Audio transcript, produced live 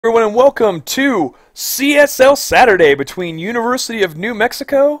Everyone, and welcome to CSL Saturday between University of New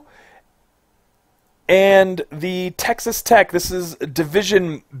Mexico and the Texas Tech. This is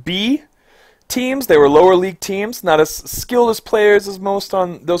Division B teams. They were lower league teams, not as skilled as players as most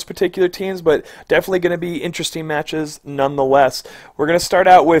on those particular teams, but definitely going to be interesting matches nonetheless. We're going to start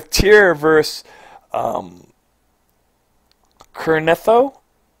out with Tier versus Kernetho,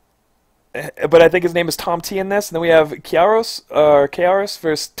 but I think his name is Tom T in this. And then we have Kiaros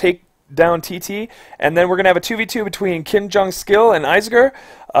versus Takedown TT. And then we're going to have a 2v2 between Kim Jong Skill and Eisger,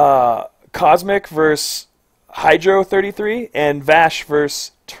 Cosmic versus Hydro 33, and Vash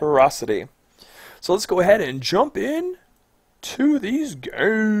versus Terosity. So let's go ahead and jump in to these games.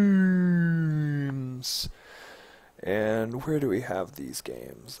 And where do we have these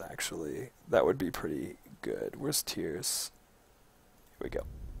games, actually? That would be pretty good. Where's Tiers? Here we go.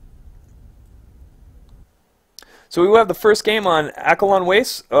 So we will have the first game on Akalon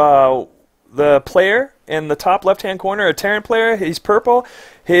Waste. The player in the top left-hand corner, a Terran player, he's purple.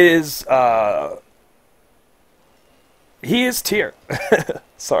 He is Tier.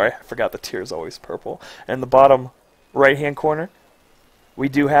 Sorry, I forgot the Tier is always purple. And the bottom right-hand corner, we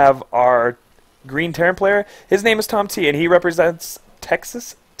do have our green Terran player. His name is Tom T, and he represents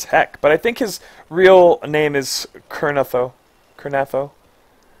Texas Tech. But I think his real name is Kernetho.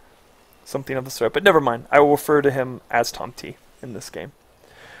 Something of the sort, but never mind. I will refer to him as Tom T in this game.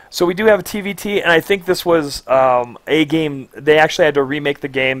 So we do have a TVT, and I think this was a game. They actually had to remake the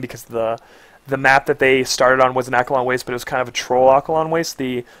game because the map that they started on was an Akalon Waste, but it was kind of a troll Akalon Waste.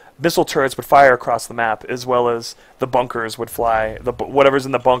 The missile turrets would fire across the map, as well as the bunkers would fly. Whatever's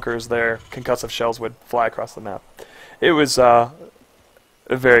in the bunkers, their concussive shells would fly across the map. It was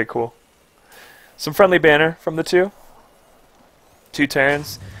very cool. Some friendly banner from the two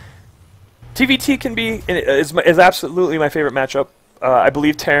Terrans. TVT is absolutely my favorite matchup. I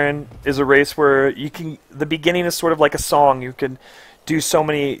believe Terran is a race where the beginning is sort of like a song. You can do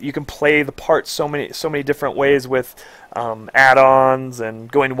you can play the parts so many different ways with add-ons and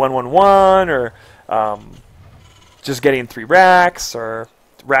going 1-1-1 or just getting 3 racks or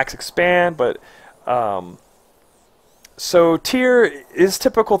racks expand. But so Tier, his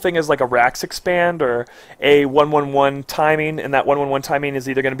typical thing is like a racks expand or a 1-1-1 timing, and that 1-1-1 timing is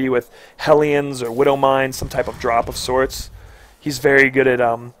either going to be with Hellions or Widow Mines, some type of drop of sorts. He's very good at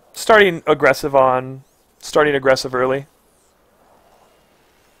starting aggressive early.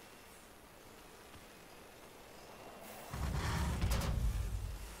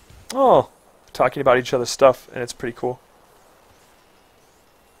 Oh, talking about each other's stuff, and it's pretty cool.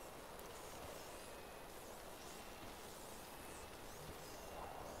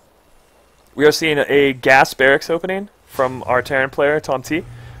 We are seeing a gas barracks opening from our Terran player, Tom T.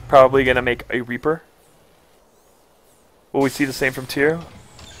 Probably going to make a Reaper. Will we see the same from Tier?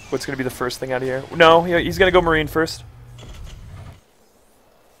 What's going to be the first thing out of here? No, he's going to go Marine first.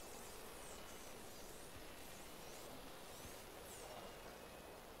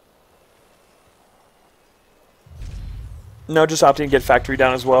 No, just opting to get factory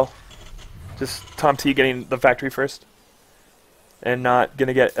down as well. Just Tom T getting the factory first. And not going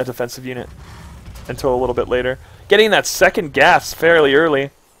to get a defensive unit until a little bit later. Getting that second gas fairly early.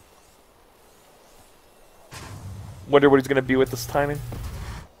 Wonder what he's going to be with this timing.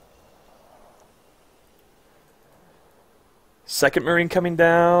 Second Marine coming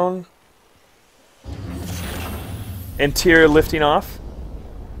down. And Tier lifting off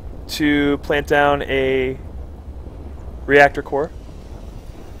to plant down a reactor core.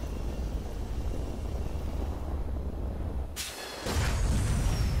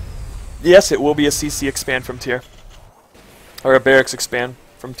 Yes, it will be a CC expand from Tier. Or a barracks expand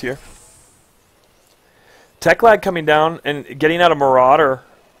from Tier. Tech lag coming down and getting out a Marauder.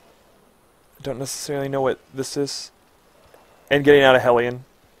 I don't necessarily know what this is. And getting out a Hellion.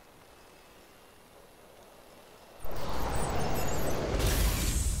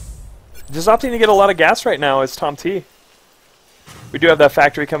 Just opting to get a lot of gas right now is Tom T. We do have that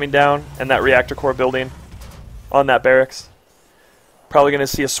factory coming down and that reactor core building on that barracks. Probably going to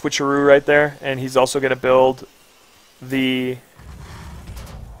see a switcheroo right there, and he's also going to build the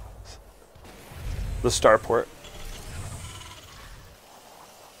starport.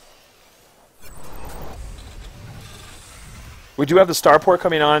 We do have the starport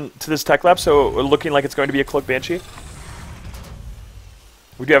coming on to this tech lab, so looking like it's going to be a Cloak Banshee.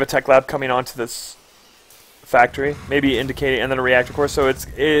 We do have a tech lab coming onto this factory, maybe indicating, and then a reactor core. So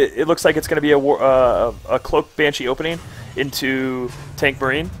it looks like it's going to be a Cloak Banshee opening into Tank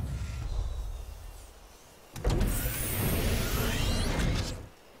Marine.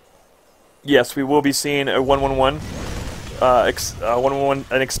 Yes, we will be seeing a 1-1-1 an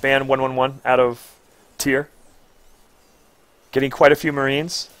expand 1/1/1 out of tier. Getting quite a few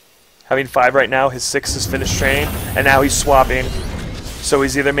Marines. Having 5 right now. His 6 is finished training, and now he's swapping. So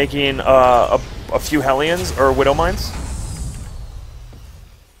he's either making a few Hellions or Widow Mines.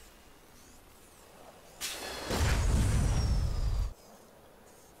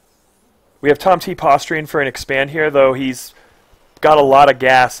 We have Tom T posturing for an expand here, though he's got a lot of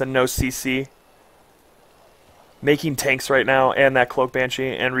gas and no CC. Making tanks right now, and that Cloak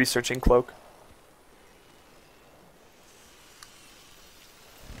Banshee, and researching Cloak.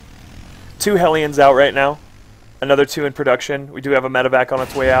 Two Hellions out right now. Another 2 in production. We do have a medevac on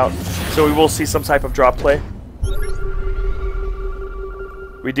its way out, so we will see some type of drop play.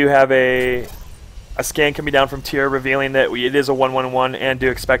 We do have a scan coming down from tier revealing that it is a 1/1/1, and do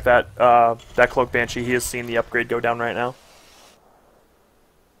expect that that Cloak Banshee. He is seeing the upgrade go down right now.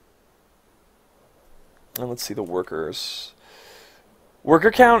 And let's see the workers.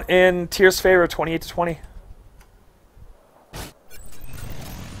 Worker count in tier's favor, 28 to 20.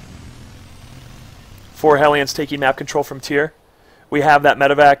 4 Hellions taking map control from tier. We have that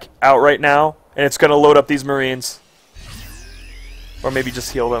medevac out right now, and it's going to load up these Marines. Or maybe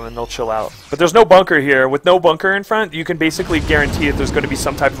just heal them and they'll chill out. But there's no bunker here. With no bunker in front, you can basically guarantee that there's going to be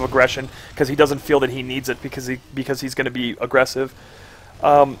some type of aggression because he doesn't feel that he needs it because he's going to be aggressive.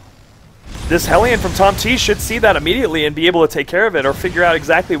 This Hellion from Tom T should see that immediately and be able to take care of it or figure out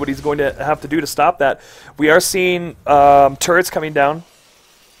exactly what he's going to have to do to stop that. We are seeing turrets coming down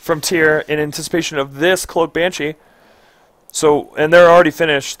from tier in anticipation of this Cloak Banshee. So, and they're already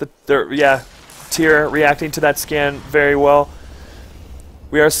finished. Tier reacting to that scan very well.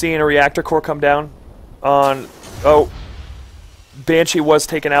 We are seeing a reactor core come down on... Oh, Banshee was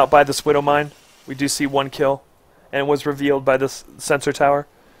taken out by this Widow Mine. We do see 1 kill, and was revealed by this sensor tower.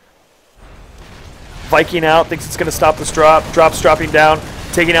 Viking out, thinks it's going to stop this drop. Drop's dropping down,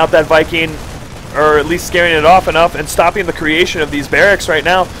 taking out that Viking, or at least scaring it off enough, and stopping the creation of these barracks right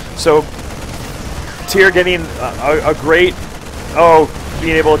now. So, tier getting a great... Oh,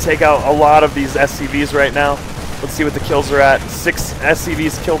 being able to take out a lot of these SCVs right now. Let's see what the kills are at. 6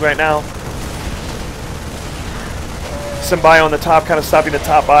 SCVs killed right now. Some bio on the top, kind of stopping the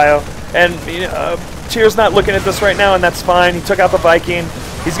top bio. And Tier's not looking at this right now, and that's fine. He took out the Viking.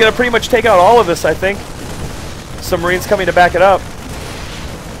 He's going to pretty much take out all of this, I think. Some Marines coming to back it up.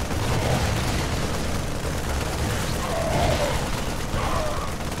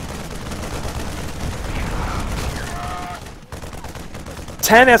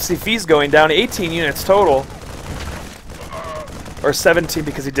 Ten SCVs going down, 18 units total. Or 17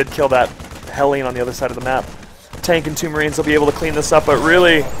 because he did kill that Hellion on the other side of the map. Tank and 2 Marines will be able to clean this up, but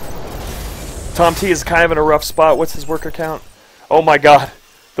really, Tom T is kind of in a rough spot. What's his worker count? Oh my god.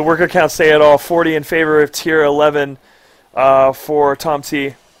 The worker count say it all. 40 in favor of tier 11 for Tom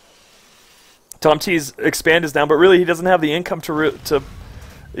T. Tom T's expand is down, but really he doesn't have the income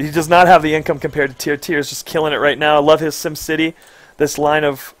he does not have the income compared to tier. Tier is just killing it right now. I love his SimCity. This line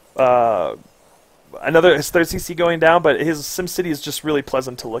of... his 3rd CC going down, but his SimCity is just really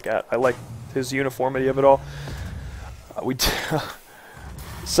pleasant to look at. I like his uniformity of it all.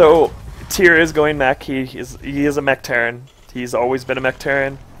 So, Tier is going mech. He is a mech Terran. He's always been a mech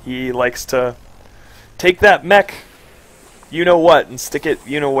Terran. He likes to take that mech, you know what, and stick it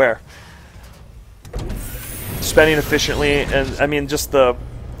you know where. Spending efficiently, and I mean just the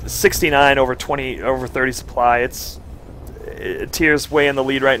 69 over 20 over 30 supply. Tier's way in the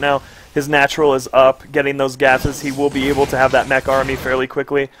lead right now. His natural is up, getting those gases. He will be able to have that mech army fairly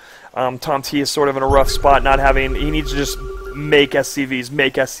quickly. Tom T is sort of in a rough spot, not having... He needs to just make SCVs,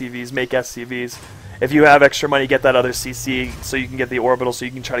 make SCVs, make SCVs. If you have extra money, get that other CC so you can get the orbital so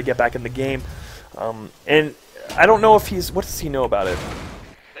you can try to get back in the game. And I don't know if he's... What does he know about it?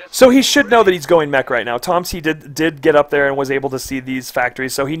 So he should know that he's going mech right now. Tom T did get up there and was able to see these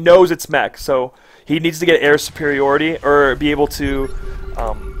factories, so he knows it's mech. So he needs to get air superiority or be able to...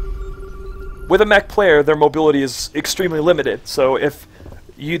 with a mech player, their mobility is extremely limited. So if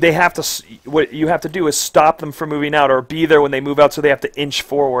what you have to do is stop them from moving out, or be there when they move out, so they have to inch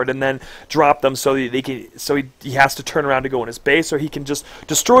forward and then drop them so they can. So he has to turn around to go in his base, or he can just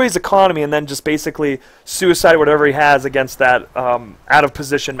destroy his economy and then just basically suicide whatever he has against that out of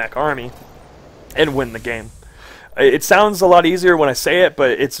position mech army and win the game. It sounds a lot easier when I say it,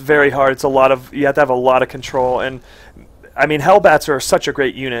 but it's very hard. It's you have to have a lot of control. And I mean, Hellbats are such a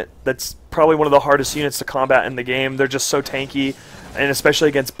great unit. That's probably one of the hardest units to combat in the game. They're just so tanky, and especially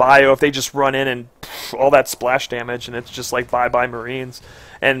against Bio, if they just run in and all that splash damage, and it's just like bye-bye Marines.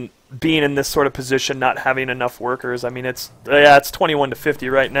 And being in this sort of position, not having enough workers, I mean, it's 21 to 50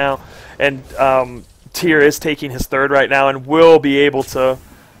 right now. And Tier is taking his third right now and will be able to...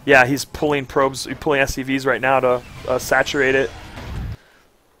 Yeah, he's pulling probes, pulling SCVs right now to saturate it.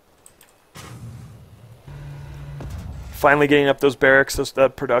 Finally getting up those barracks,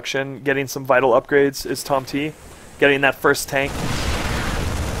 that production, getting some vital upgrades is Tom T. Getting that first tank.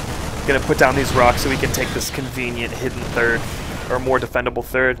 Gonna put down these rocks so we can take this convenient hidden third, or more defendable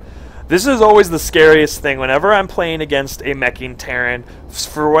third. This is always the scariest thing. Whenever I'm playing against a meching Terran,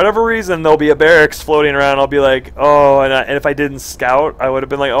 for whatever reason, there'll be a barracks floating around. I'll be like, oh, and if I didn't scout, I would have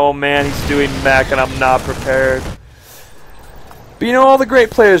been like, oh man, he's doing mech and I'm not prepared. But you know, all the great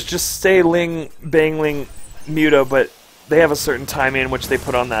players just stay Ling, Bangling, Muta, but they have a certain timing in which they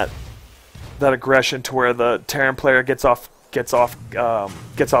put on that aggression to where the Terran player gets off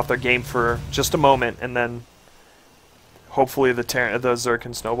their game for just a moment, and then hopefully the Zerg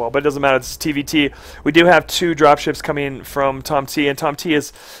can snowball. But it doesn't matter. It's TVT. We do have 2 dropships coming from Tom T, and Tom T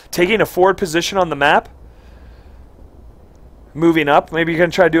is taking a forward position on the map, moving up. Maybe you're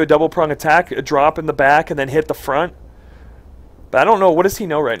going to try to do a double prong attack, a drop in the back, and then hit the front. But I don't know. What does he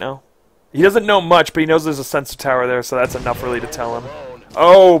know right now? He doesn't know much, but he knows there's a sensor tower there, so that's enough really to tell him.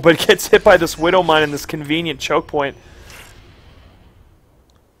 Oh, but gets hit by this Widow Mine in this convenient choke point.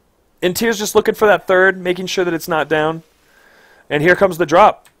 And Tier's just looking for that third, making sure that it's not down. And here comes the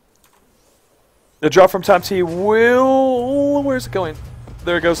drop. The drop from Tom T will... Where's it going?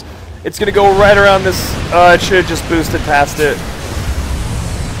 There it goes. It's going to go right around this... it should have just boosted past it.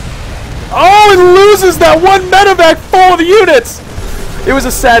 Oh, it loses that one medevac full of units! It was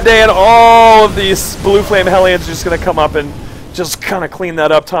a sad day, and all of these Blue Flame Hellions are just going to come up and just kind of clean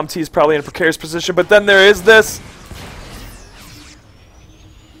that up. Tom T's probably in a precarious position, but then there is this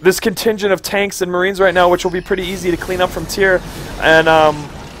contingent of tanks and Marines right now, which will be pretty easy to clean up from Tier. And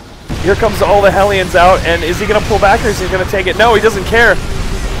here comes all the Hellions out, and is he going to pull back or is he going to take it? No, he doesn't care.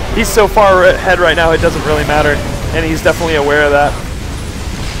 He's so far ahead right now, it doesn't really matter, and he's definitely aware of that.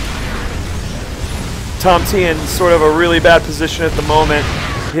 Tom T in sort of a really bad position at the moment.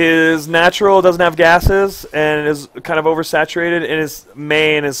 His natural doesn't have gases and is kind of oversaturated, and his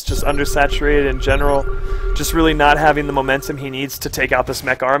main is just undersaturated in general. Just really not having the momentum he needs to take out this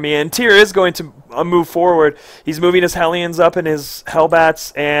mech army. And Tier is going to move forward. He's moving his Hellions up and his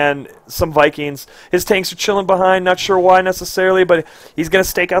Hellbats and some Vikings. His tanks are chilling behind, not sure why necessarily, but he's going to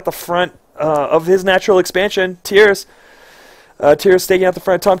stake out the front of his natural expansion. Tier's staking out the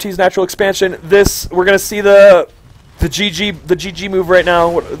front. Tom T's natural expansion. We're going to see the GG move right now,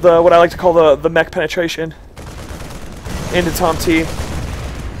 what I like to call the mech penetration into Tom T.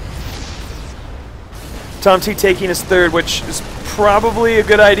 Tom T taking his third, which is probably a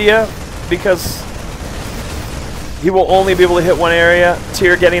good idea because he will only be able to hit one area.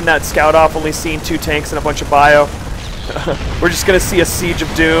 Tier getting that scout off, only seeing 2 tanks and a bunch of bio. We're just going to see a Siege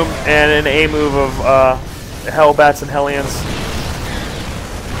of Doom and an A move of Hellbats and Hellions.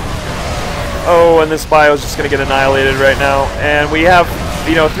 Oh, and this bio is just going to get annihilated right now. And we have,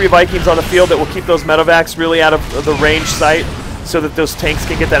 3 Vikings on the field that will keep those medevacs really out of the range sight, so that those tanks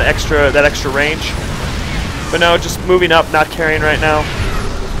can get that extra range. But no, just moving up, not carrying right now.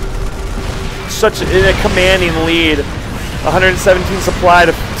 Such a commanding lead. 117 supply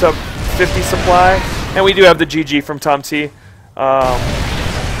to 50 supply, and we do have the GG from Tom T.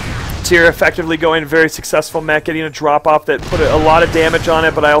 Tier effectively going very successful mech, getting a drop off that put a lot of damage on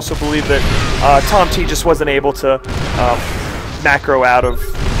it, but I also believe that Tom T just wasn't able to macro out of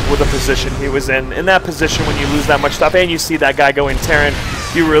the position he was in. In that position, when you lose that much stuff and you see that guy going Terran,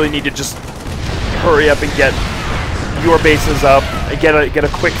 you really need to just hurry up and get your bases up and get a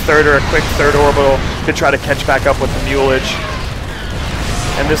quick third or a quick third orbital to try to catch back up with the mulage.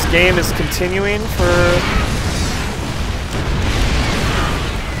 And this game is continuing for...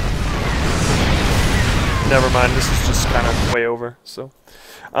 Never mind, this is just kind of way over. So,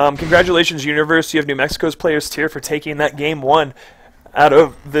 congratulations, University of New Mexico's players Tier for taking that game 1 out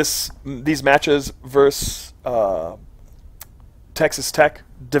of these matches versus Texas Tech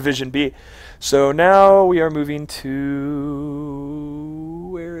Division B. So now we are moving to,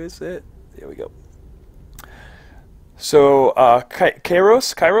 where is it? There we go. So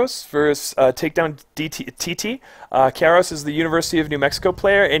Kairos versus Takedown TT. Kairos is the University of New Mexico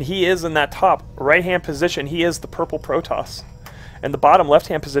player, and he is in that top right-hand position. He is the purple Protoss. In the bottom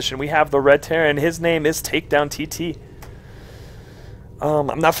left-hand position, we have the red Terran. His name is Takedown TT.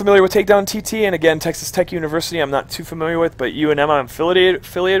 I'm not familiar with Takedown TT, and again, Texas Tech University I'm not too familiar with, but UNM I'm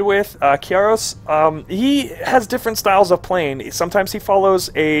affiliated with. Kairos, he has different styles of playing. Sometimes he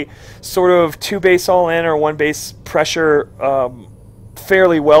follows a sort of 2-base all-in or 1-base pressure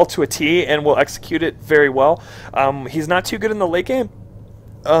fairly well to a T and will execute it very well. He's not too good in the late game.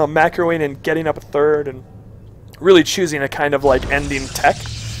 macroing and getting up a third and really choosing a kind of like ending tech.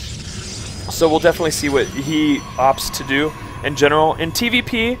 So we'll definitely see what he opts to do in general. In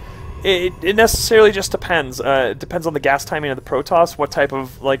TVP, it necessarily just depends. It depends on the gas timing of the Protoss, what type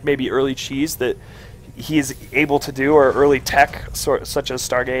of like maybe early cheese that he's able to do, or early tech such as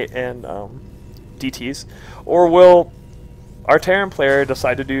Stargate and DTs. Or will our Terran player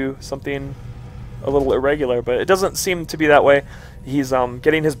decide to do something a little irregular? But it doesn't seem to be that way. He's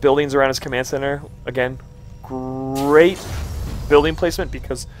getting his buildings around his command center. Again, great building placement,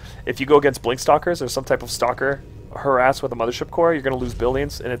 because if you go against Blink Stalkers or some type of Stalker harass with a Mothership Core, you're going to lose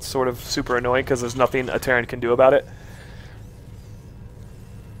buildings, and it's sort of super annoying because there's nothing a Terran can do about it.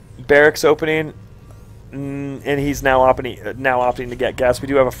 Barracks opening, and he's now opting to get gas. We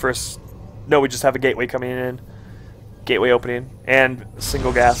do have a first... No, we just have a gateway coming in. Gateway opening, and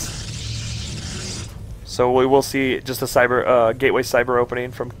single gas. So we will see just a cyber gateway cyber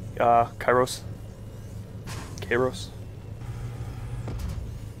opening from Kairos.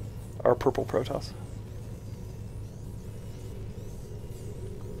 Our purple Protoss.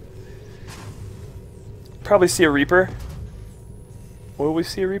 Probably see a Reaper. Will we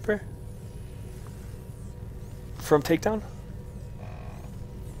see a Reaper? From takedown?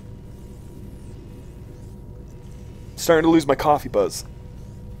 Starting to lose my coffee buzz.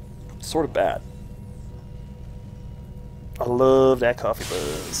 Sort of bad. I love that coffee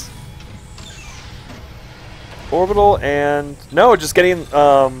buzz. Orbital and... No, just getting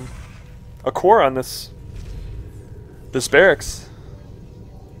a core on this barracks.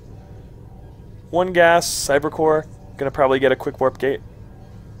 One gas, cyber core. Gonna probably get a quick warp gate.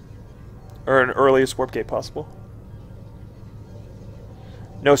 Or an earliest warp gate possible.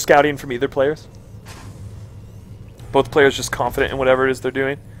 No scouting from either players. Both players just confident in whatever it is they're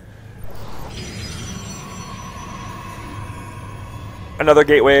doing. Another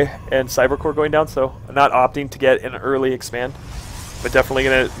gateway and cyber core going down, so not opting to get an early expand, but definitely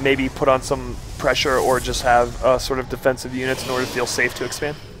going to maybe put on some pressure or just have sort of defensive units in order to feel safe to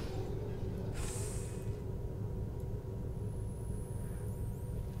expand.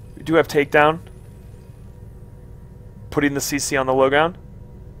 We do have takedown. Putting the CC on the low ground.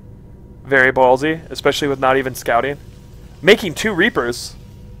 Very ballsy, especially with not even scouting. Making 2 Reapers.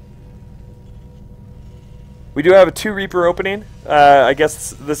 We do have a 2 Reaper opening. I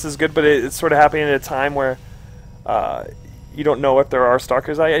guess this is good, but it's sort of happening at a time where you don't know if there are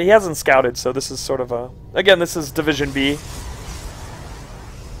Stalkers out yet. He hasn't scouted, so this is sort of a... Again, this is Division B.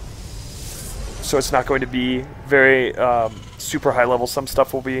 So it's not going to be very super high level. Some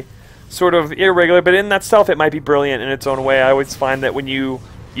stuff will be sort of irregular, but in that stealth it might be brilliant in its own way. I always find that when you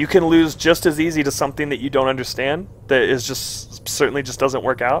can lose just as easy to something that you don't understand, that is just certainly just doesn't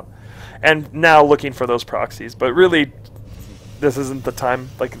work out. And now looking for those proxies, but really this isn't the time.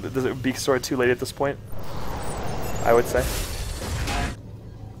 Like, it would be sort of too late at this point, I would say.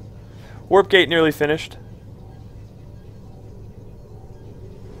 Warp gate nearly finished.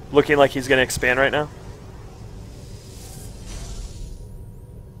 Looking like he's going to expand right now.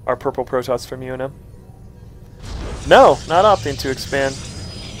 Our purple Protoss from UNM. No, not opting to expand.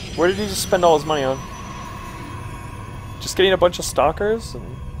 Where did he just spend all his money on? Just getting a bunch of Stalkers?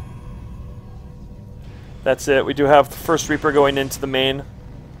 And that's it. We do have the first Reaper going into the main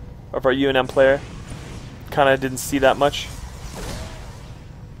of our UNM player. Kind of didn't see that much.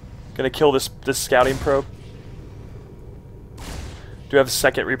 Gonna kill this scouting probe. Do have a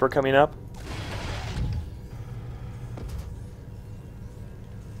second Reaper coming up.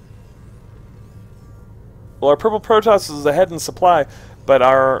 Well, our purple Protoss is ahead in supply, but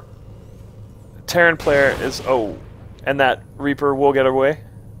our Terran player is... Oh, and that Reaper will get away.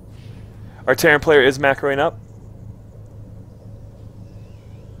 Our Terran player is macroing up.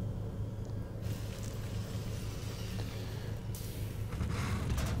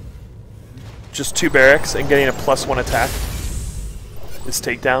 Just 2 barracks and getting a +1 attack. This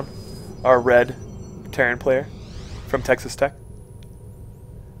takedown. Our red Terran player from Texas Tech.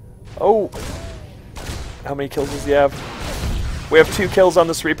 Oh! How many kills does he have? We have 2 kills on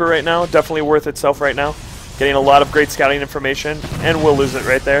this Reaper right now. Definitely worth itself right now. Getting a lot of great scouting information, and we'll lose it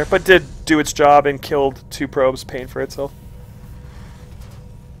right there. But did do its job and killed 2 probes, paying for itself.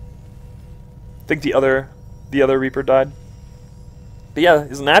 I think the other Reaper died. But yeah,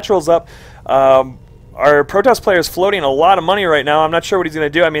 his natural's up. Our Protoss player is floating a lot of money right now. I'm not sure what he's going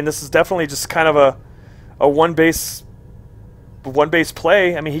to do. I mean, this is definitely just kind of a one base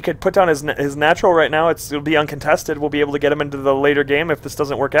play. I mean, he could put down his natural right now. It'll be uncontested. We'll be able to get him into the later game if this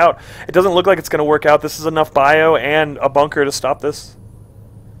doesn't work out. It doesn't look like it's going to work out. This is enough bio and a bunker to stop this.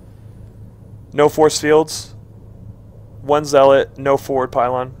 No force fields. 1 Zealot, no forward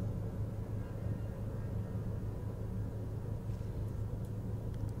pylon.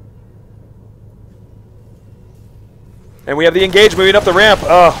 And we have the engage moving up the ramp.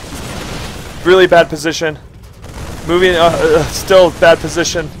 Oh, really bad position. Moving, still bad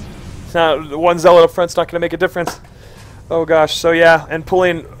position. Now, 1 Zealot up front's not going to make a difference. Oh gosh, so yeah, and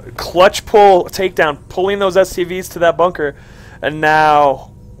pulling, clutch pull, takedown, pulling those SCVs to that bunker. And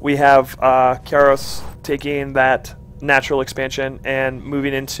now we have Karos taking that natural expansion and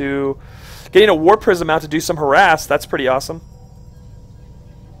moving into getting a War Prism out to do some harass. That's pretty awesome.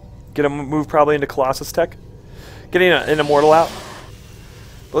 Get a move probably into Colossus Tech. Getting an Immortal out.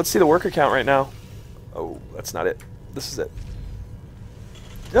 But let's see the worker count right now. Oh, that's not it. This is it.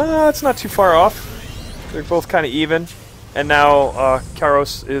 It's not too far off. They're both kind of even. And now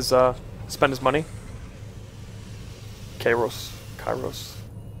Kairos is spend his money. Kairos.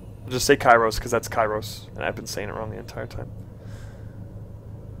 I'll just say Kairos because that's Kairos, and I've been saying it wrong the entire time.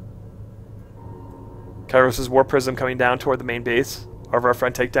 Kairos' War Prism coming down toward the main base of our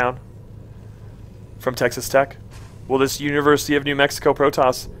front takedown from Texas Tech. Will this University of New Mexico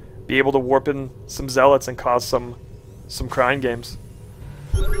Protoss be able to warp in some Zealots and cause some crying games?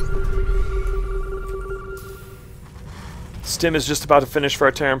 Stim is just about to finish for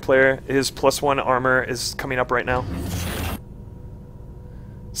our Terran player. His +1 armor is coming up right now.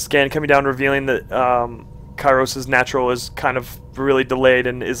 Scan coming down, revealing that Kairos' natural is kind of really delayed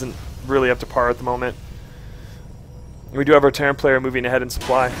and isn't really up to par at the moment. We do have our Terran player moving ahead in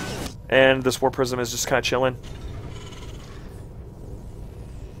supply. And this War Prism is just kind of chilling.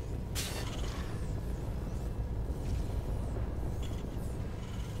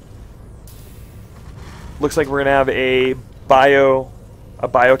 Looks like we're gonna have a bio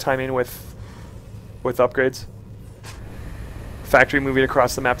timing with upgrades. Factory moving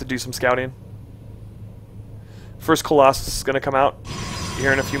across the map to do some scouting. First Colossus is gonna come out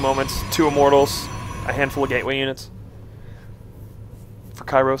here in a few moments. 2 Immortals, a handful of gateway units for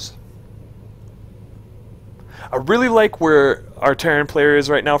Kairos. I really like where our Terran player is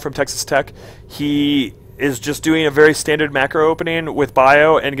right now from Texas Tech. He is just doing a very standard macro opening with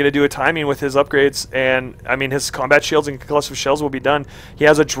bio and going to do a timing with his upgrades. And, I mean, his combat shields and concussive shells will be done. He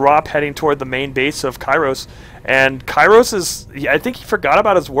has a drop heading toward the main base of Kairos. And Kairos is, I think he forgot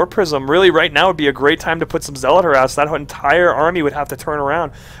about his War Prism. Really, right now would be a great time to put some Zealot harass. That entire army would have to turn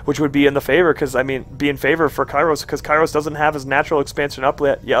around, which would be in the favor, because, I mean, be in favor for Kairos, because Kairos doesn't have his natural expansion up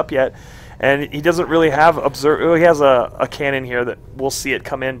yet. And he doesn't really have he has a cannon here that we'll see it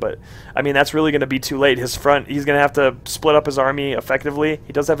come in, but I mean that's really going to be too late. His front, he's going to have to split up his army effectively.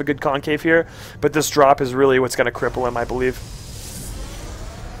 He does have a good concave here, but this drop is really what's going to cripple him, I believe.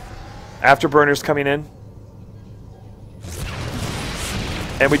 Afterburners coming in,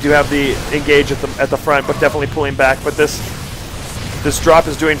 and we do have the engage at the front, but definitely pulling back. But this drop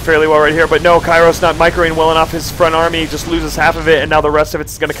is doing fairly well right here, but no, Kairos not microing well enough. His front army just loses half of it, and now the rest of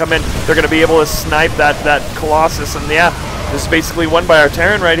it's going to come in. They're going to be able to snipe that Colossus, and yeah, this is basically won by our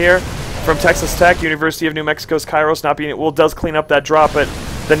Terran right here from Texas Tech. University of New Mexico's Kairos not being, well, does clean up that drop, but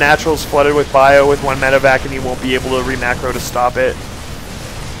the natural's flooded with bio with 1 medevac, and he won't be able to re-macro to stop it.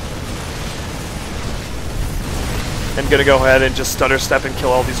 I'm going to go ahead and just stutter step and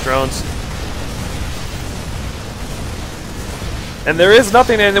kill all these drones. And there is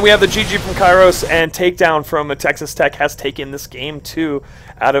nothing, and then we have the GG from Kairos, and takedown from Texas Tech has taken this game too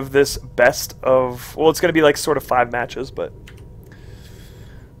out of this best of, well, it's going to be like sort of 5 matches, but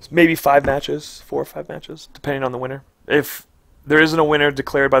maybe 5 matches, 4 or 5 matches, depending on the winner. If there isn't a winner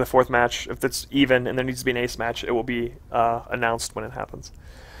declared by the 4th match, if it's even and there needs to be an ace match, it will be announced when it happens.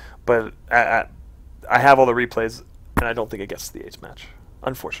 But I have all the replays, and I don't think it gets to the ace match,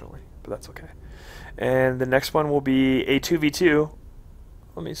 unfortunately, but that's okay. And the next one will be a 2v2.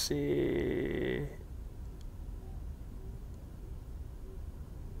 Let me see.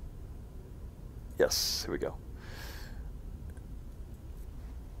 Yes, here we go.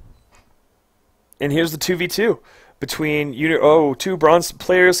 And here's the 2v2 between 2 bronze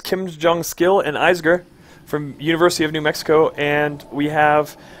players, Kim Jong-skill and Eisger from University of New Mexico. And we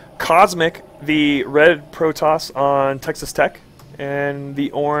have Cosmic, the red Protoss on Texas Tech, and the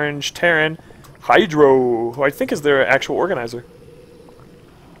orange Terran, Hydro, who I think is their actual organizer.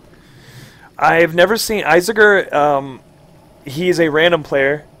 I've never seen Eisiger. He's a random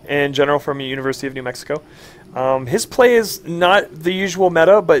player in general from the University of New Mexico. His play is not the usual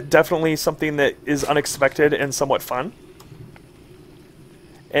meta, but definitely something that is unexpected and somewhat fun.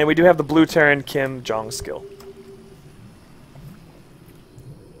 And we do have the blue Terran, Kim Jong-skill.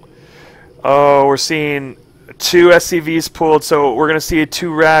 Oh, we're seeing 2 SCVs pulled, so we're going to see a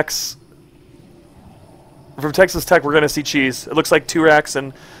 2 racks from Texas Tech, we're going to see cheese. It looks like 2 racks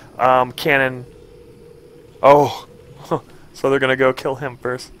and cannon. Oh, so they're going to go kill him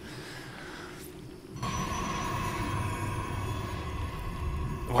first.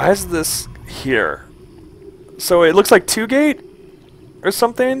 Why is this here? So it looks like 2 gate or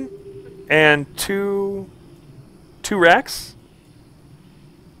something, and two racks.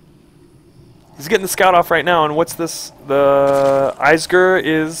 He's getting the scout off right now, and what's this? The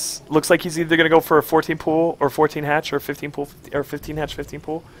Eisger looks like he's either going to go for a 14 pool or 14 hatch or 15 pool or 15 hatch 15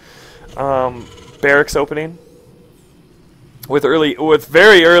 pool. Barracks opening with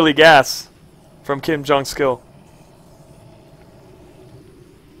very early gas from Kim Jong-skill.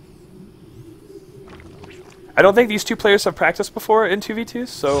 I don't think these 2 players have practiced before in 2v2s,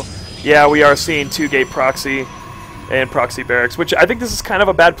 so yeah, we are seeing 2 gate proxy and proxy barracks, which I think this is kind of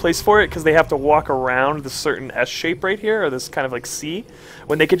a bad place for it because they have to walk around this certain S shape right here, or this kind of like C,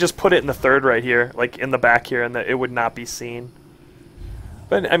 when they could just put it in the 3rd right here, like in the back here, and it would not be seen.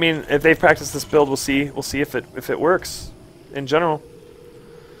 But I mean, if they've practiced this build, we'll see if it works in general.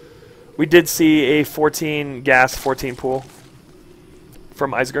 We did see a 14 gas, 14 pool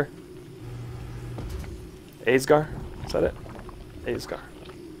from Eisger. Aesgar? Is that it? Aesgar.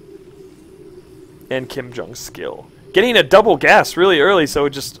 And Kim Jong-skill. Getting a double gas really early, so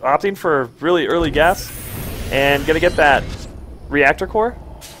just opting for really early gas. And gonna get that reactor core.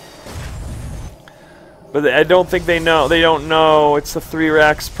 But I don't think they know. They don't know. It's the 3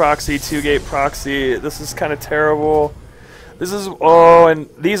 racks proxy, 2 gate proxy. This is kind of terrible. This is... Oh, and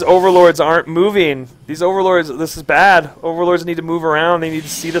these overlords aren't moving. These overlords... This is bad. Overlords need to move around. They need to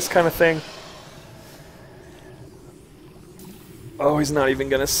see this kind of thing. Oh, he's not even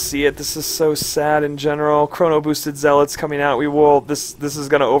gonna see it. This is so sad in general. Chrono boosted zealots coming out. We will. This is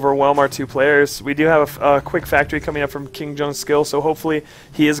gonna overwhelm our 2 players. We do have a quick factory coming up from King Jong-skill, so hopefully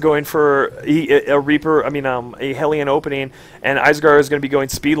he is going for a Reaper. I mean, a Hellion opening, and Eisgar is gonna be going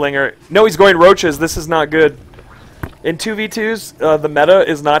Speedlinger. No, he's going Roaches. This is not good. In 2v2s, the meta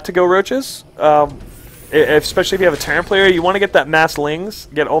is not to go Roaches. Especially if you have a Terran player, you want to get that mass Lings,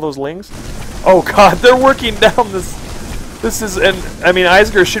 get all those Lings. Oh God, they're working down this. This is, and I mean,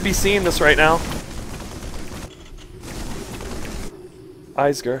 Eisger should be seeing this right now.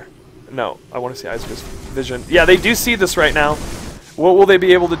 Eisger. No, I want to see Eisger's vision. Yeah, they do see this right now. What will they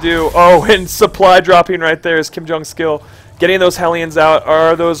be able to do? Oh, and supply dropping right there is Kim Jong-skill. Getting those Hellions out.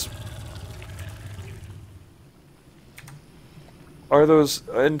 Are those...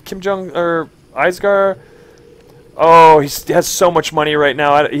 And Kim Jong, or Eisgar... Oh, he has so much money right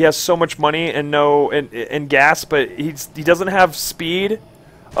now. He has so much money and and gas, but he doesn't have speed.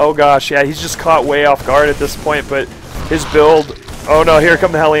 Oh gosh, yeah, he's just caught way off guard at this point. But his build. Oh no, here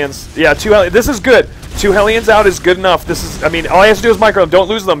come the Hellions. Yeah, 2 Hellions. This is good. 2 Hellions out is good enough. This is. I mean, all he has to do is micro them. Don't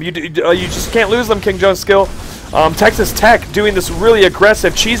lose them. You just can't lose them, King Jong-skill. Texas Tech doing this really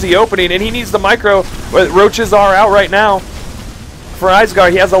aggressive, cheesy opening, and he needs the micro. Roaches are out right now. For Eisgar,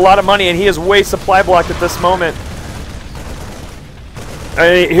 he has a lot of money, and he is way supply blocked at this moment.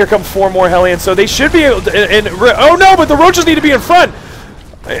 Here come 4 more Hellions, so they should be able to, oh no, but the Roaches need to be in front!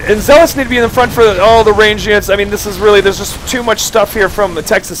 And Zealots need to be in front for all the range units. I mean, this is really, there's just too much stuff here from the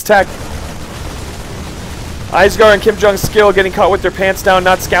Texas Tech. Eisgar and Kim Jong-skill getting caught with their pants down,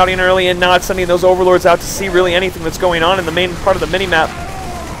 not scouting early and not sending those overlords out to see really anything that's going on in the main part of the mini-map.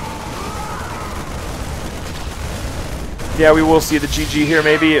 Yeah, we will see the GG here,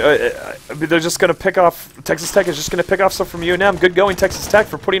 maybe. They're just going to pick off... Texas Tech is just going to pick off stuff from UNM. Good going, Texas Tech,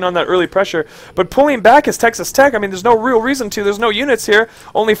 for putting on that early pressure. But pulling back is Texas Tech. I mean, there's no real reason to. There's no units here.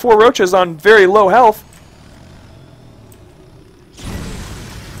 Only 4 Roaches on very low health.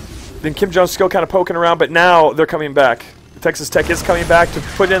 Then Kim Jong-skill kind of poking around, but now they're coming back. Texas Tech is coming back to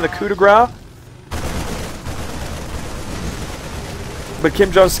put in the coup de grace. But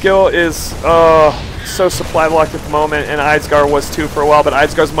Kim Jong-skill is so supply blocked at the moment, and Eisgar was too for a while, but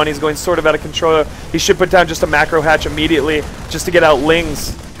Eisgar's money is going sort of out of control. He should put down just a macro hatch immediately just to get out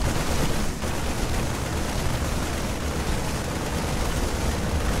Lings.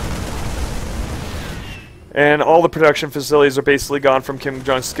 And all the production facilities are basically gone from Kim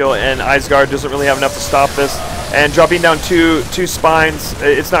Jong-skill, and Eisgar doesn't really have enough to stop this. And dropping down two spines,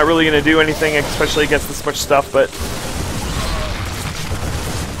 it's not really going to do anything, especially against this much stuff, but...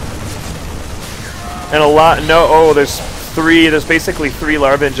 And a lot, there's basically 3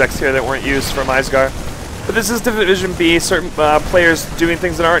 larva injects here that weren't used from Eisgar. But this is Division B, certain players doing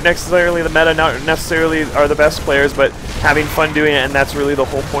things that aren't necessarily the meta, not necessarily are the best players, but having fun doing it, and that's really the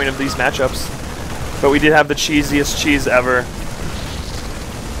whole point of these matchups. But we did have the cheesiest cheese ever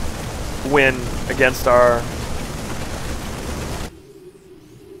win against our...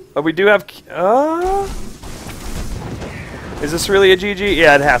 we do have... Is this really a GG?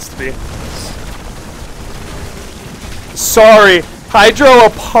 Yeah, it has to be. Sorry. Hydro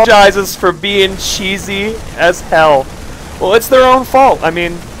apologizes for being cheesy as hell. Well, it's their own fault. I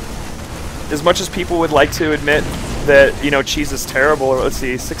mean, as much as people would like to admit that, you know, cheese is terrible, or let's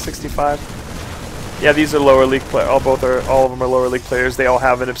see, 665. Yeah, these are lower league players. All of them are lower league players. They all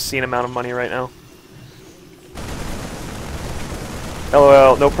have an obscene amount of money right now.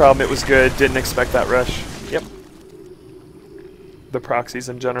 LOL, no problem. It was good. Didn't expect that rush. Yep. The proxies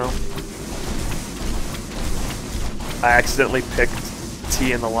in general. I accidentally picked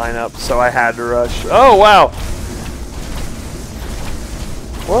T in the lineup, so I had to rush. Oh, wow.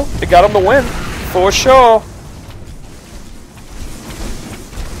 Well, it got him the win, for sure.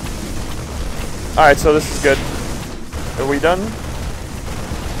 Alright, so this is good. Are we done?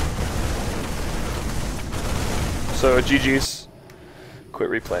 So, GG's. Quit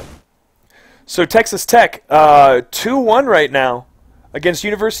replay. So, Texas Tech, 2-1 right now against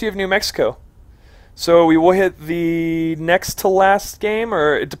University of New Mexico. So, we will hit the next to last game,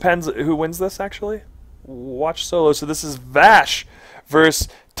 or it depends who wins this, actually. Watch solo. So, this is Vash versus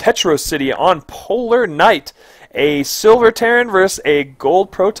Tetro City on Polar Night. A Silver Terran versus a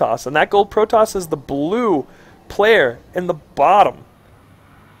Gold Protoss. And that Gold Protoss is the blue player in the bottom.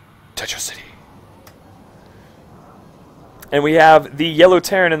 Tetro City. And we have the Yellow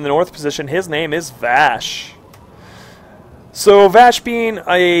Terran in the north position. His name is Vash. So Vash being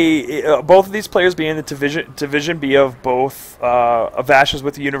both of these players being the division B of both. Vash is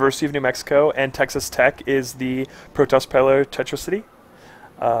with the University of New Mexico, and Texas Tech is the Protoss player Tetro City.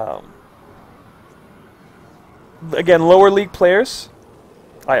 Again, lower league players.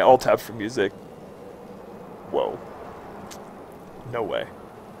 I alt-tab for music. Whoa. No way.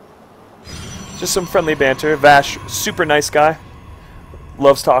 Just some friendly banter. Vash, super nice guy.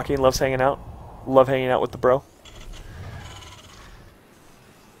 Loves talking, loves hanging out. Love hanging out with the bro.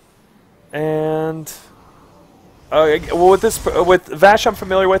 And well, with Vash, I'm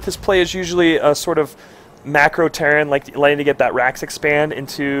familiar with. His play is usually a sort of macro Terran, like letting to get that racks expand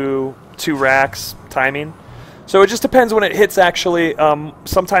into 2 racks timing. So it just depends when it hits, actually.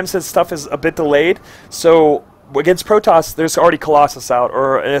 Sometimes his stuff is a bit delayed. So against Protoss, there's already Colossus out,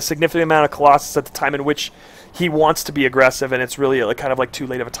 or a significant amount of Colossus at the time in which he wants to be aggressive, and it's really kind of like too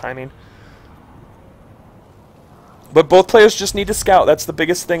late of a timing. But both players just need to scout. That's the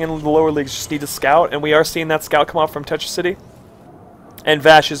biggest thing in the lower leagues, just need to scout, and we are seeing that scout come off from Tetro City. And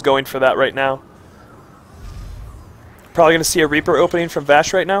Vash is going for that right now. Probably going to see a Reaper opening from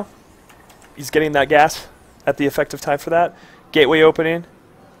Vash right now. He's getting that gas at the effective time for that. Gateway opening.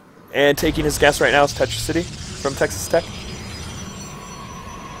 And taking his gas right now is Tetro City from Texas Tech.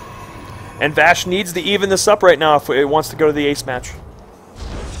 And Vash needs to even this up right now if it wants to go to the ace match.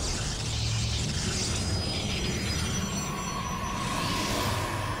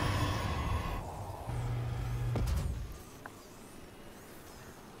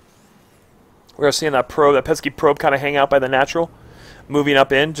 We're seeing that pesky probe kind of hang out by the natural. Moving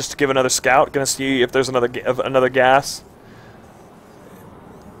up in just to give another scout. Going to see if there's another gas.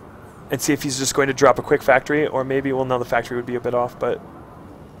 And see if he's just going to drop a quick factory. Or maybe, well, no, the factory would be a bit off, but...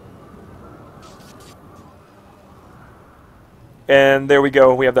 And there we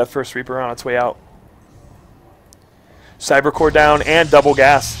go. We have that first Reaper on its way out. Cybercore down and double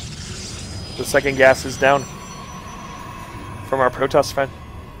gas. The second gas is down from our Protoss friend.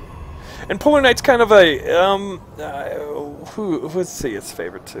 And Polar Knight's kind of a, let's see its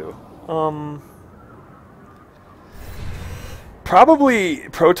favorite too. Probably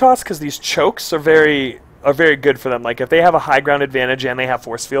Protoss, because these chokes are very good for them. Like if they have a high ground advantage and they have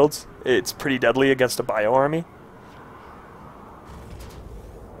force fields, it's pretty deadly against a bio army.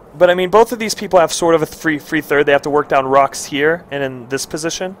 But I mean, both of these people have sort of a free third. They have to work down rocks here and in this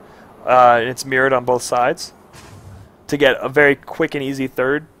position, and it's mirrored on both sides to get a very quick and easy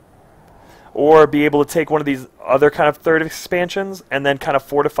third. Or be able to take one of these other kind of third expansions and then kind of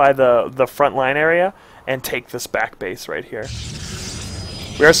fortify the front line area and take this back base right here.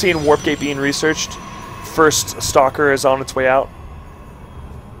 We are seeing Warp Gate being researched. First Stalker is on its way out.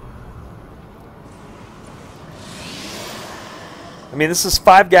 I mean, this is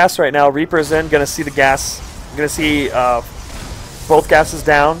 5 gas right now. Reaper's in, gonna see the gas. Gonna see both gases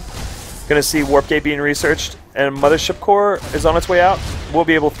down. Gonna see Warp Gate being researched. And Mothership Core is on its way out. We'll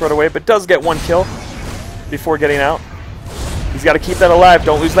be able to throw it away, but does get 1 kill before getting out. He's got to keep that alive.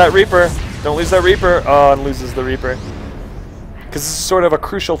 Don't lose that Reaper. Don't lose that Reaper. Oh, and loses the Reaper. Because this is sort of a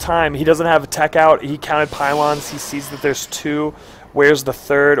crucial time. He doesn't have a tech out. He counted pylons. He sees that there's 2. Where's the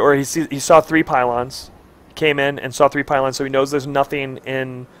third? Or he saw 3 pylons. Came in and saw 3 pylons, so he knows there's nothing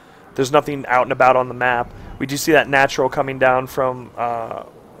out and about on the map. We do see that natural coming down from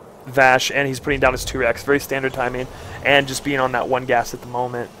Vash, and he's putting down his 2-Rex. Very standard timing, and just being on that 1 gas at the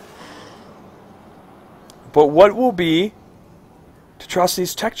moment. But what will be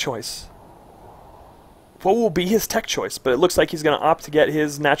Tetrocity's tech choice? What will be his tech choice? But it looks like he's going to opt to get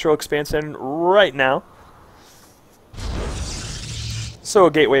his natural expansion right now. So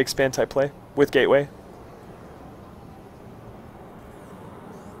a gateway expand type play with gateway.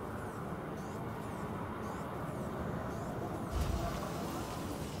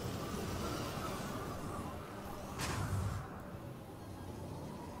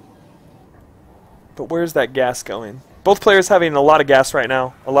 But where's that gas going? Both players having a lot of gas right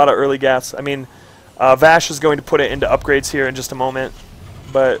now, a lot of early gas. I mean, Vash is going to put it into upgrades here in just a moment,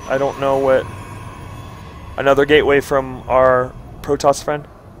 but I don't know what... Another gateway from our Protoss friend.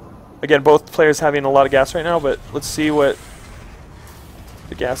 Again, both players having a lot of gas right now, but let's see what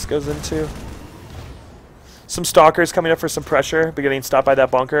the gas goes into. Some stalkers coming up for some pressure, but getting stopped by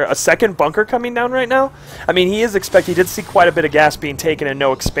that bunker. A second bunker coming down right now. I mean, he did see quite a bit of gas being taken and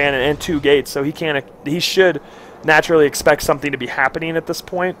no expand and 2 gates, so he should naturally expect something to be happening at this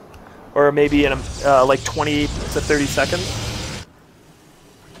point, or maybe in like 20 to 30 seconds.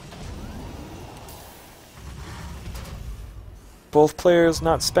 Both players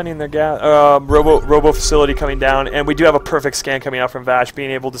not spending their gas. Robo facility coming down, and we do have a perfect scan coming out from Vash,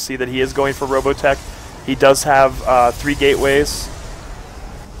 being able to see that he is going for Robotech. He does have 3 gateways,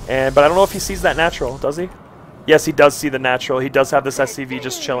 but I don't know if he sees that natural, does he? Yes, he does see the natural. He does have this SCV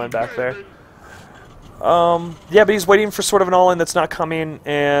just chilling back there. Yeah, but he's waiting for sort of an all-in that's not coming,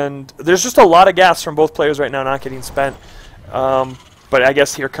 and there's just a lot of gas from both players right now not getting spent. But I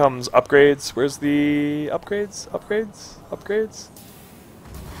guess here comes upgrades. Where's the upgrades? Upgrades?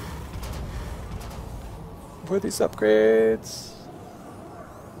 Where are these upgrades?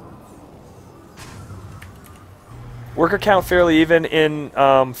 Worker count fairly even in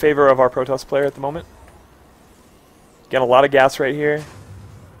favor of our Protoss player at the moment. Getting a lot of gas right here.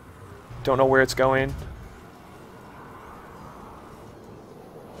 Don't know where it's going.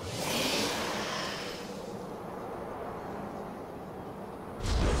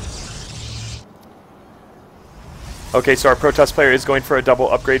 Okay, so our Protoss player is going for a double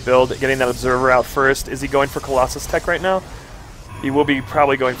upgrade build, getting that Observer out first. Is he going for Colossus Tech right now? He will be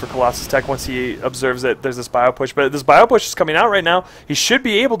probably going for Colossus Tech once he observes that there's this Bio Push. But this Bio Push is coming out right now. He should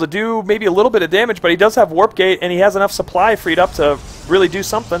be able to do maybe a little bit of damage, but he does have Warp Gate, and he has enough supply freed up to really do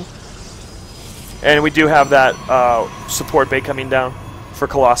something. And we do have that support bait coming down for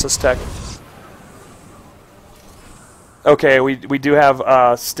Colossus Tech. Okay, we do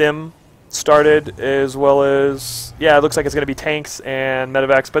have Stim started, as well as, yeah, it looks like it's going to be tanks and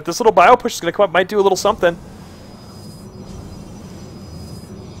medevacs, but this little Bio Push is going to come up, might do a little something.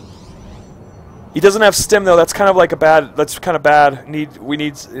 He doesn't have Stim though. That's kind of like a bad. That's kind of bad. We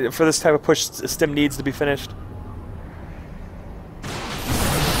need for this type of push. Stim needs to be finished.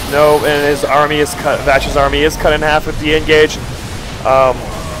 No, and his army is cut. Vash's army is cut in half with the engage.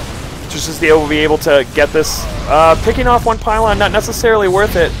 Just to be able to get this. Picking off 1 pylon, not necessarily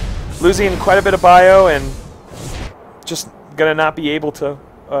worth it. Losing quite a bit of bio and just gonna not be able to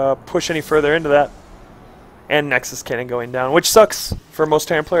push any further into that. And Nexus Cannon going down, which sucks for most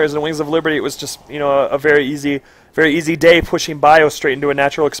Terran players. In Wings of Liberty, it was just, you know, a very easy day pushing bio straight into a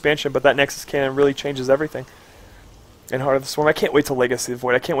natural expansion. But that Nexus Cannon really changes everything. In Heart of the Swarm, I can't wait to Legacy of the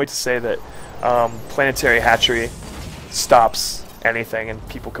Void. I can't wait to say that Planetary Hatchery stops anything and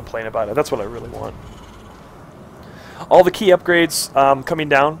people complain about it. That's what I really want. All the key upgrades coming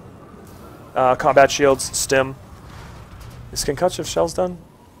down. Combat shields, Stim. Is Concussion Shells done?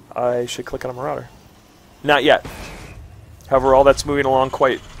 I should click on a Marauder. Not yet. However, all that's moving along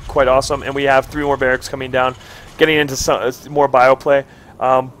quite awesome, and we have 3 more barracks coming down, getting into some more bio play.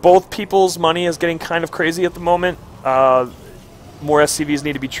 Both people's money is getting kind of crazy at the moment. More SCVs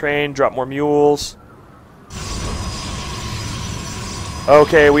need to be trained, drop more mules.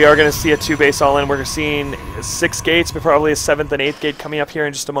 Okay, we are going to see a 2-base all-in. We're seeing 6 gates, but probably a 7th and 8th gate coming up here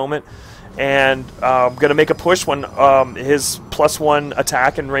in just a moment. And going to make a push when his +1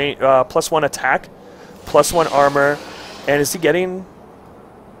 attack and range, +1 attack, +1 armor, and is he getting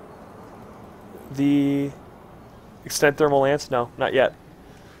the extended thermal lance? No, not yet.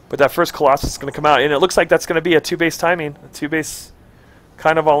 But that first Colossus is going to come out, and it looks like that's going to be a 2-base timing, a 2-base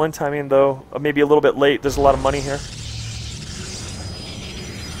kind of all-in timing, though maybe a little bit late. There's a lot of money here.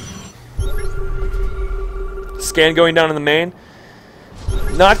 Scan going down in the main.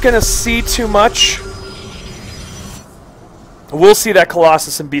 Not going to see too much. We'll see that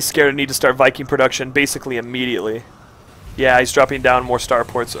Colossus and be scared and need to start Viking production basically immediately. Yeah, he's dropping down more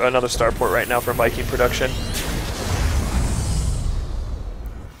starports. Another starport right now for Viking production.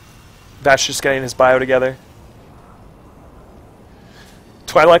 Vash just getting his bio together.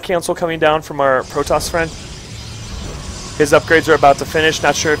 Twilight Cancel coming down from our Protoss friend. His upgrades are about to finish.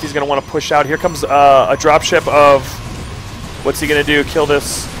 Not sure if he's going to want to push out. Here comes a dropship of... What's he going to do? Kill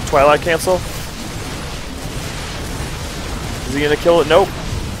this Twilight Cancel? Is he going to kill it? Nope.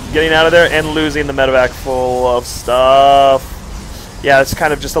 Getting out of there and losing the medevac full of stuff. Yeah, it's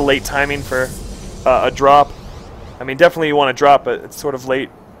kind of just a late timing for a drop. I mean, definitely you want to drop, but it's sort of late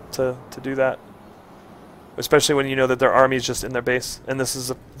to do that. Especially when you know that their army is just in their base, and this is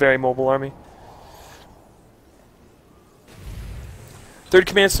a very mobile army. Third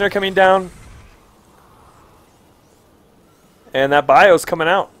Command Center coming down. And that bio's coming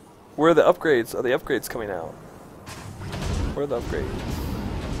out. Where are the upgrades? Are the upgrades coming out? Where are the upgrades?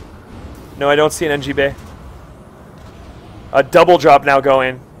 No, I don't see an NG Bay. A double drop now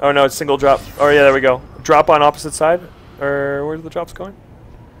going. Oh no, it's single drop. Oh yeah, there we go. Drop on opposite side. Or where are the drops going?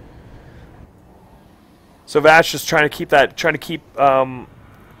 So Vash is trying to keep that,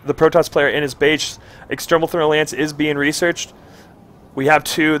 the Protoss player in his base. External Thermal Lance is being researched. We have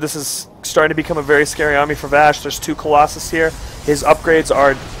two. This is starting to become a very scary army for Vash. There's 2 Colossus here. His upgrades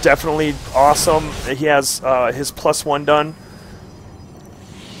are definitely awesome. He has his +1 done.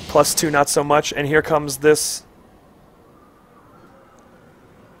 +2 not so much. And here comes this.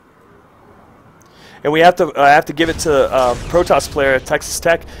 And we have to I have to give it to Protoss player at Texas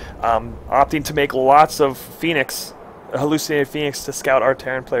Tech, opting to make lots of Phoenix, hallucinated Phoenix, to scout our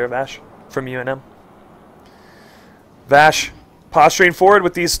Terran player Vash from UNM. Vash posturing forward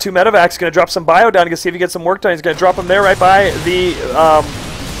with these 2 medevacs, going to drop some bio down to see if he gets some work done. He's going to drop them there right by the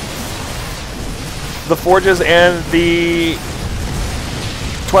forges and the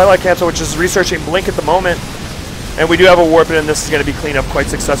Twilight Cancel, which is researching Blink at the moment. And we do have a warp in, and this is going to be cleaned up quite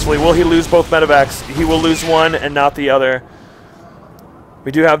successfully. Will he lose both medevacs? He will lose one and not the other.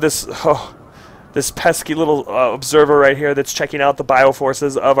 We do have this this pesky little observer right here that's checking out the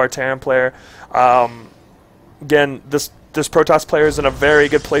bioforces of our Terran player. Again, this Protoss player is in a very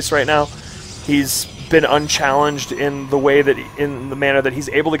good place right now. He's been unchallenged in the way that, in the manner that he's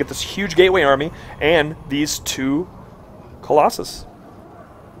able to get this huge gateway army and these 2 Colossus.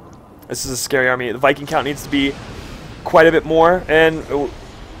 This is a scary army. The Viking count needs to be quite a bit more, and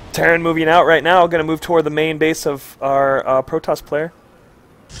Terran moving out right now, going to move toward the main base of our Protoss player.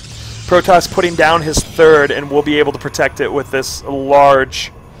 Protoss putting down his 3rd, and we'll be able to protect it with this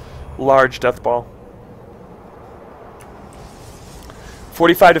large death ball.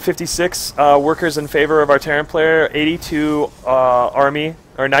 45 to 56 workers in favor of our Terran player. 82 army,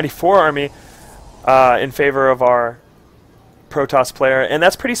 or 94 army in favor of our Protoss player, and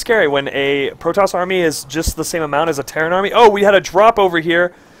that's pretty scary when a Protoss army is just the same amount as a Terran army. Oh, we had a drop over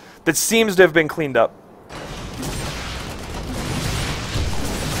here that seems to have been cleaned up.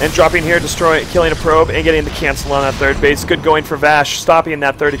 And dropping here, killing a probe, and getting the cancel on that 3rd base. Good going for Vash, stopping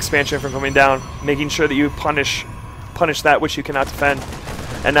that 3rd expansion from coming down, making sure that you punish that which you cannot defend.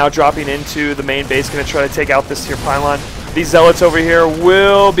 And now dropping into the main base, going to try to take out this here pylon. These Zealots over here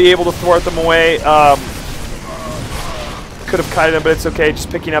will be able to thwart them away. Could have kited him, but it's okay. Just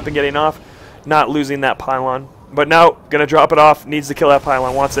picking up and getting off, not losing that pylon. But now, gonna drop it off. Needs to kill that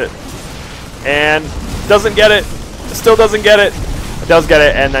pylon. Wants it, and doesn't get it. Still doesn't get it. Does get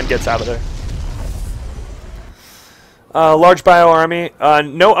it, and then gets out of there. Large bio army.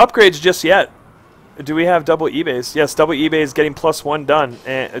 No upgrades just yet. Do we have double E-Bays? Yes, double E-Bays getting +1 done,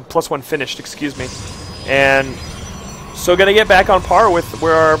 and +1 finished. Excuse me, and. So gonna get back on par with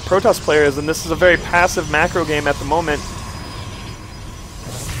where our Protoss player is, and this is a very passive macro game at the moment.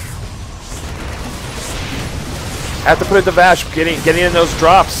 Have to put it to Vash, getting in those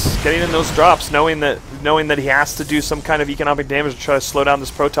drops, knowing that he has to do some kind of economic damage to try to slow down this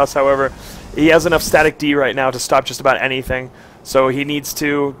Protoss. However, he has enough static D right now to stop just about anything, so he needs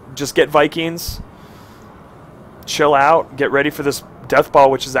to just get Vikings, chill out, get ready for this Death Ball,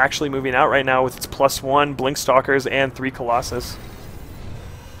 which is actually moving out right now with its +1 Blink Stalkers and 3 Colossus.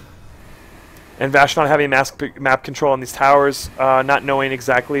 And Vash not having map control on these towers, not knowing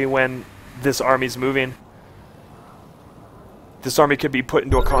exactly when this army's moving. This army could be put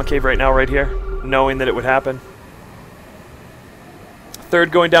into a concave right now, right here, knowing that it would happen.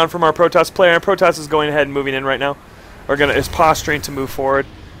 3rd going down from our Protoss player, and Protoss is going ahead and moving in right now. Is posturing to move forward.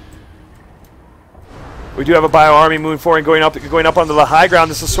 We do have a bio army moving forward and going up onto the high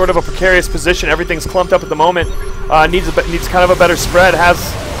ground. This is sort of a precarious position. Everything's clumped up at the moment. Needs kind of a better spread. Has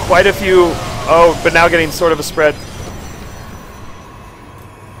quite a few. Oh, but now getting sort of a spread.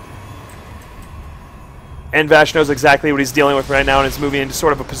 And Vash knows exactly what he's dealing with right now and is moving into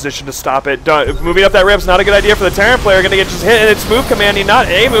sort of a position to stop it. Moving up that ramp's not a good idea for the Terran player. Going to get just hit, and it's move commanding, not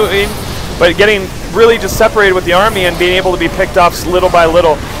A moving, but getting really just separated with the army and being able to be picked off little by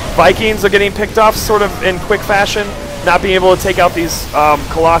little. Vikings are getting picked off sort of in quick fashion, not being able to take out these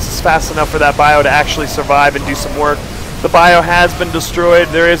Colossus fast enough for that bio to actually survive and do some work. The bio has been destroyed.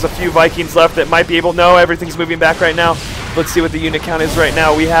 There is a few Vikings left that might be able. No, everything's moving back right now. Let's see what the unit count is right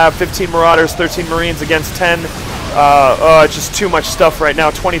now. We have 15 Marauders, 13 Marines against 10. Just too much stuff right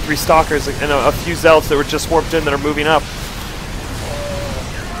now. 23 Stalkers and a few Zealots that were just warped in that are moving up.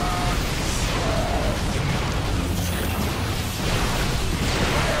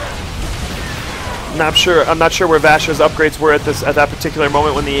 I'm not sure where Vasha's upgrades were at that particular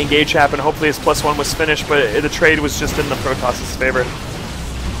moment when the engage happened. Hopefully his +1 was finished, but the trade was just in the Protoss' favor.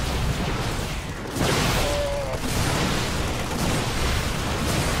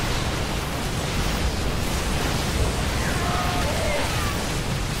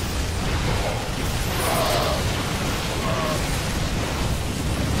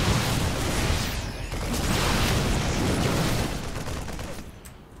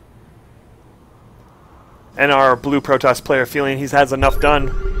 And our blue Protoss player, feeling he has enough done,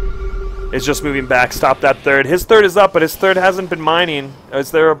 is just moving back. Stop that third. His third is up, but his third hasn't been mining.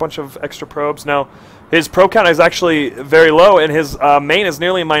 Is there a bunch of extra probes? No. His probe count is actually very low, and his main is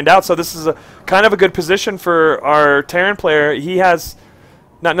nearly mined out, so this is a kind of a good position for our Terran player. He has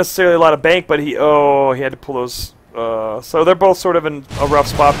not necessarily a lot of bank, but he had to pull those. So they're both sort of in a rough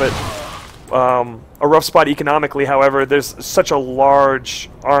spot, but a rough spot economically. However, there's such a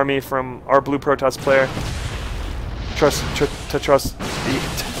large army from our blue Protoss player. Tetra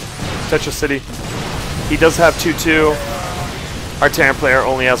City. He does have 2-2. Our Terran player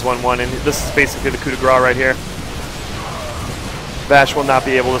only has 1-1, and this is basically the coup de grace right here. Vash will not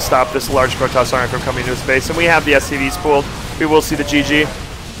be able to stop this large Protoss army from coming to his base, and we have the SCVs pulled. We will see the GG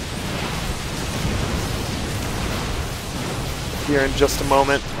here in just a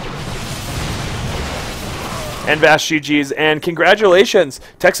moment. And Vash GG's, and congratulations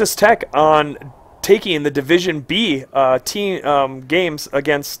Texas Tech on taking the Division B team games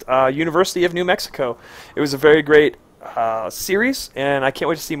against University of New Mexico. It was a very great series, and I can't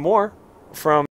wait to see more from